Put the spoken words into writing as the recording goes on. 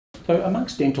So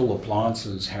amongst dental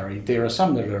appliances, Harry, there are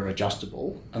some that are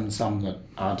adjustable and some that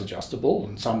aren't adjustable,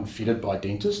 and some fitted by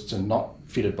dentists and not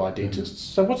fitted by dentists.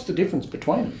 So what's the difference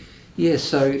between them? Yeah,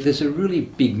 so there's a really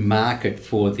big market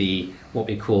for the what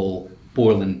we call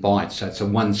boil and bite. So it's a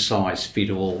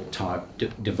one-size-fit-all type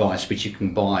device which you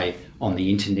can buy on the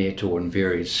internet or in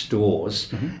various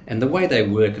stores. And the way they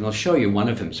work, and I'll show you one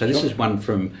of them. So this is one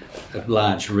from a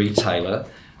large retailer.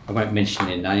 I won't mention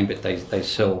their name, but they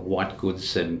sell white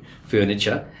goods and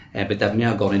furniture, but they've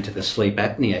now got into the sleep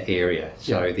apnea area.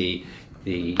 So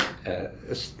the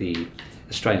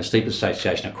Australian Sleep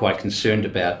Association are quite concerned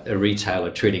about a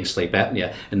retailer treating sleep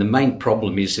apnea, and the main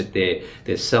problem is that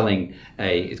they're selling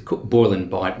a boil and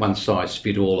bite,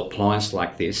 one-size-fit-all appliance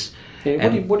like this. Yeah,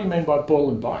 what do you mean by boil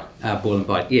and bite? Boil and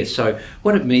bite, yes. So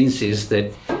what it means is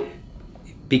that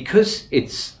because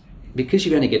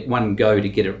you're going to get one go to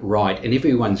get it right, and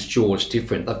everyone's jaw is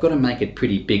different, they've got to make it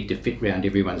pretty big to fit around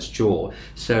everyone's jaw.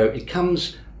 So it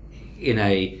comes in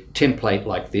a template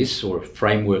like this or a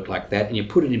framework like that, and you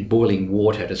put it in boiling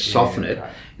water to soften it,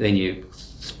 then you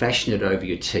fashion it over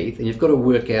your teeth, and you've got to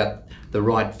work out the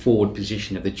right forward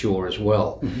position of the jaw as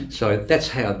well. So that's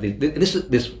how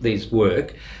these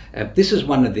work. This is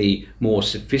one of the more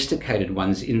sophisticated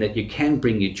ones in that you can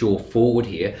bring your jaw forward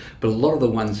here, but a lot of the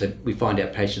ones that we find our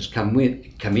patients come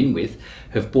in with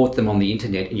have bought them on the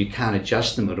internet and you can't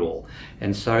adjust them at all.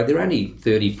 And so they're only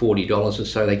 $30, $40 or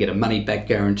so. They get a money back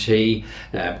guarantee.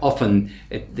 Often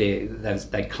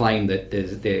they claim that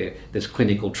there's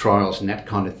clinical trials and that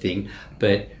kind of thing,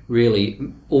 but really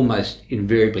almost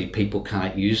invariably people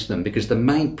can't use them because the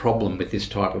main problem with this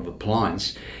type of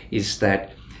appliance is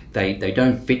that they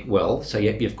don't fit well, so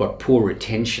you've got poor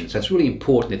retention. So it's really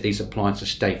important that these appliances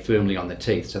stay firmly on the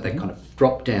teeth, so they kind of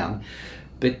drop down.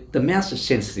 But the mouth's a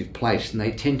sensitive place, and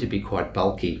they tend to be quite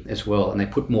bulky as well, and they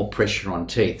put more pressure on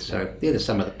teeth. So they're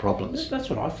some of the problems. That's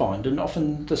what I find, and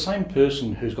often the same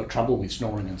person who's got trouble with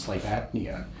snoring and sleep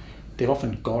apnea, they've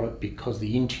often got it because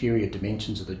the interior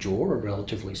dimensions of the jaw are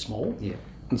relatively small. Yeah.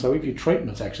 And so if your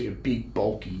treatment's actually a big,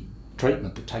 bulky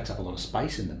treatment that takes up a lot of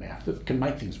space in the mouth, it can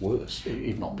make things worse,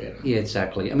 if not better. Yeah,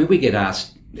 exactly. I mean, we get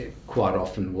asked quite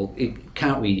often, well,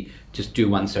 can't we just do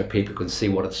one so people can see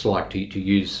what it's like to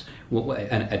use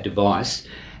a device?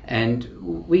 And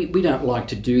we don't like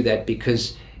to do that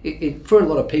because for a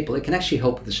lot of people, it can actually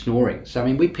help with the snoring. So,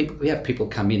 I mean, we have people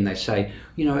come in, they say,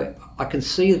 you know, I can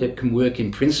see that it can work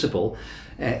in principle,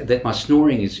 that my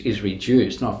snoring is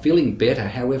reduced and I'm feeling better.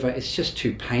 However, it's just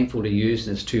too painful to use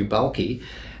and it's too bulky.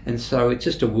 And so it's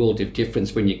just a world of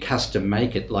difference when you custom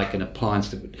make it, like an appliance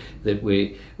that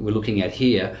we're looking at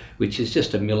here, which is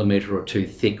just a millimetre or two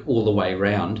thick all the way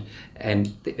around.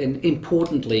 And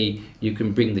importantly, you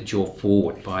can bring the jaw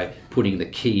forward by putting the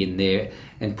key in there.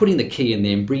 And putting the key in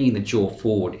there and bringing the jaw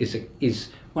forward is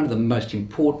one of the most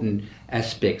important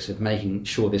aspects of making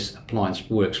sure this appliance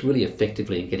works really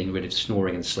effectively in getting rid of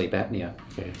snoring and sleep apnea.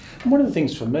 Yeah. And one of the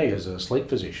things for me as a sleep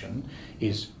physician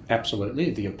is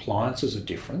absolutely the appliances are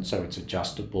different, so it's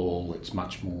adjustable, it's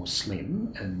much more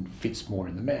slim and fits more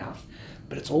in the mouth,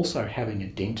 but it's also having a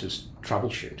dentist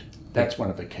troubleshoot. That's one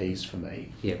of the keys for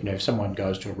me. Yep. You know, if someone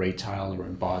goes to a retailer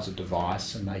and buys a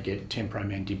device and they get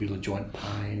temporomandibular joint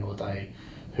pain or they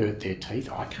hurt their teeth,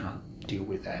 I can't deal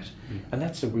with that. And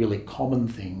that's a really common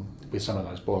thing with some of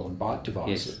those boil and bite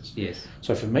devices. Yes.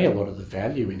 So for me, a lot of the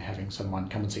value in having someone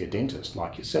come and see a dentist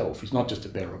like yourself is not just a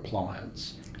better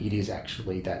appliance, it is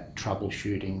actually that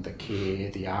troubleshooting, the care,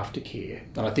 the aftercare.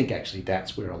 And I think actually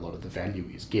that's where a lot of the value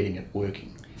is, getting it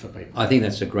working for people. I think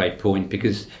that's a great point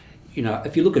because, you know,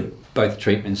 if you look at both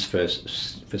treatments for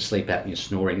sleep apnea,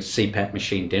 snoring, CPAP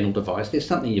machine, dental device, there's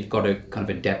something you've got to kind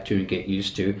of adapt to and get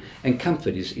used to, and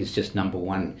comfort is just number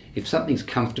one. If something's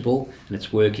comfortable and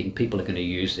it's working, people are going to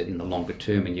use it in the longer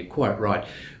term, and you're quite right.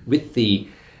 With the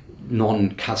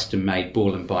non-custom made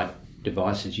boil and bite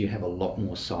devices, you have a lot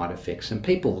more side effects and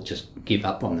people just give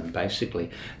up on them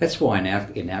basically. That's why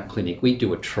in our clinic we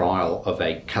do a trial of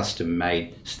a custom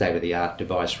made state-of-the-art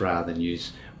device rather than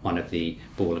use one of the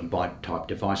boil and bite type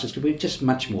devices, because we're just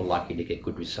much more likely to get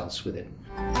good results with it.